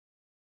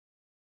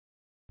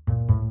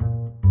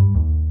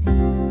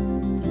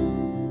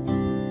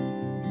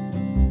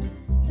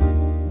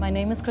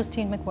name is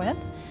McWebb.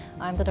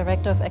 I'm the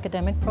Director of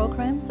Academic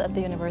Programs at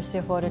the University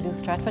of Waterloo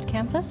Stratford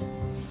Campus.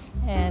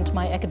 And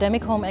my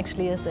academic home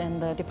actually is in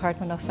the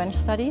Department of French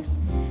Studies.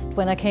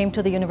 When I came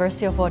to the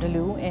University of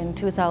Waterloo in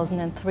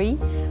 2003,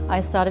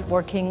 I started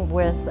working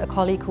with a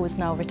colleague who is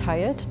now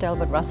retired,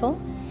 Delbert Russell.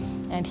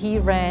 And he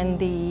ran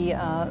the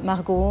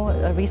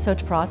Margot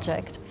research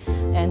project.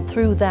 And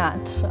through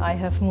that, I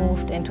have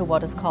moved into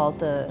what is called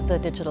the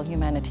digital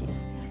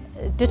humanities.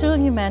 Digital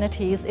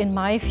humanities, in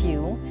my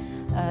view,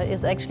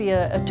 is actually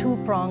a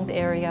two-pronged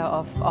area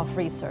of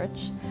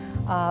research.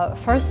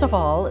 First of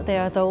all,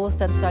 there are those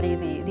that study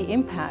the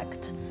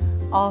impact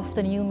of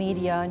the new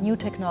media, new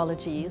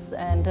technologies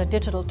and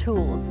digital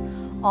tools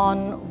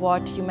on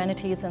what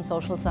humanities and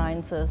social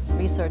sciences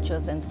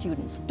researchers and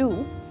students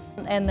do.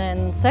 And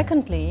then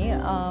secondly,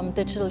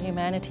 digital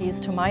humanities,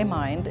 to my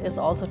mind, is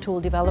also tool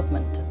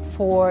development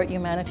for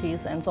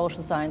humanities and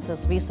social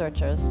sciences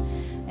researchers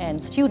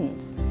and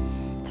students.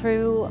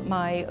 Through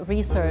my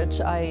research,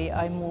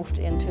 I moved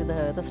into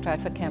the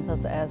Stratford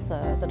campus as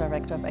the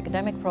Director of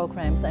Academic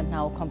Programs and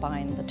now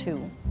combine the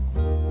two.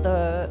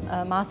 The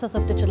Masters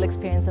of Digital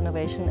Experience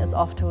Innovation is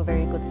off to a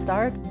very good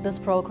start. This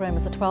program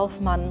is a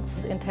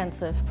 12-month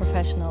intensive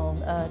professional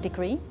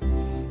degree,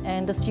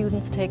 and the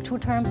students take 2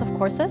 terms of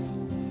courses,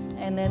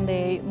 and then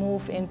they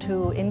move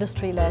into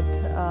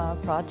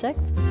industry-led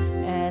projects.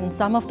 And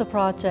some of the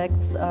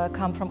projects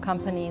come from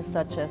companies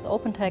such as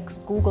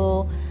OpenText,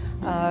 Google,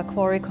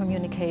 Quarry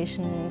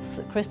Communications,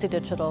 Christie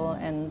Digital,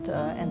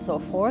 and so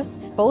forth.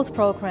 Both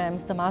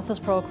programs, the master's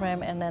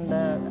program and then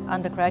the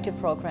undergraduate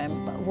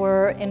program,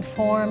 were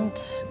informed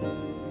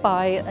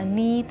by a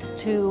need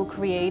to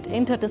create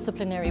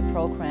interdisciplinary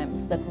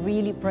programs that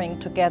really bring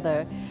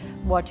together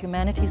what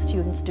humanities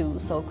students do,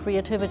 so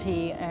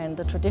creativity and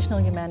the traditional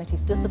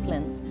humanities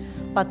disciplines,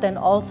 but then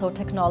also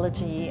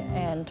technology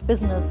and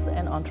business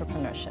and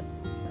entrepreneurship.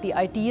 The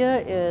idea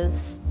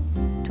is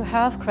to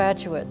have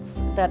graduates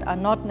that are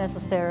not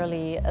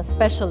necessarily a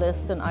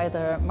specialist in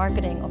either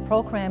marketing or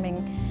programming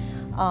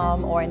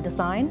or in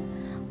design,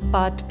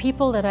 but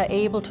people that are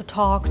able to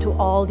talk to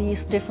all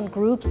these different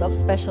groups of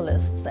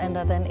specialists and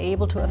are then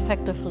able to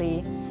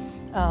effectively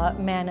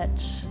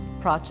manage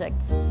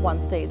projects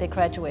once they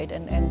graduate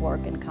and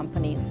work in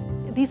companies.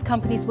 These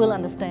companies will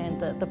understand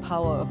the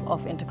power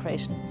of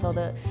integration. So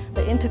the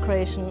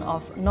integration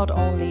of not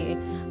only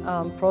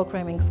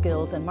programming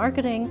skills and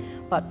marketing,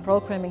 but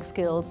programming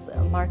skills,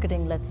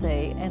 marketing, let's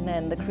say, and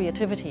then the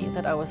creativity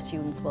that our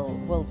students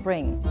will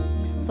bring.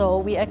 So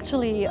we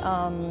actually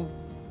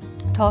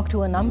talked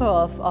to a number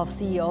of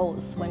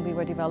CEOs when we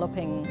were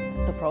developing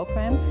the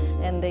program,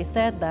 and they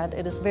said that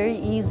it is very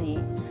easy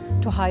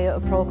to hire a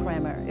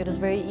programmer. It is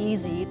very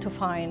easy to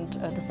find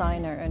a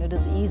designer, and it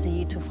is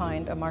easy to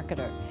find a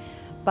marketer.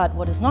 But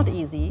what is not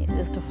easy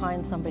is to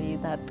find somebody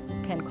that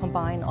can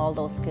combine all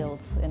those skills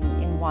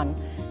in one.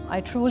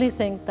 I truly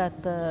think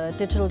that the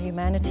digital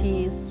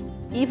humanities,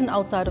 even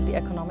outside of the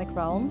economic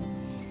realm,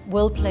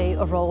 will play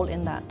a role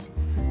in that.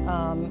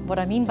 What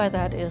I mean by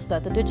that is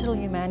that the digital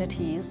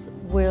humanities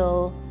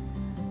will,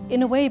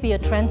 in a way, be a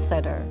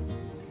trendsetter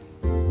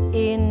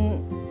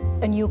in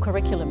a new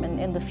curriculum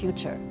in the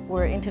future,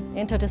 where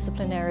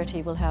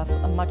interdisciplinarity will have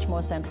a much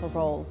more central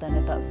role than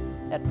it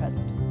does at present.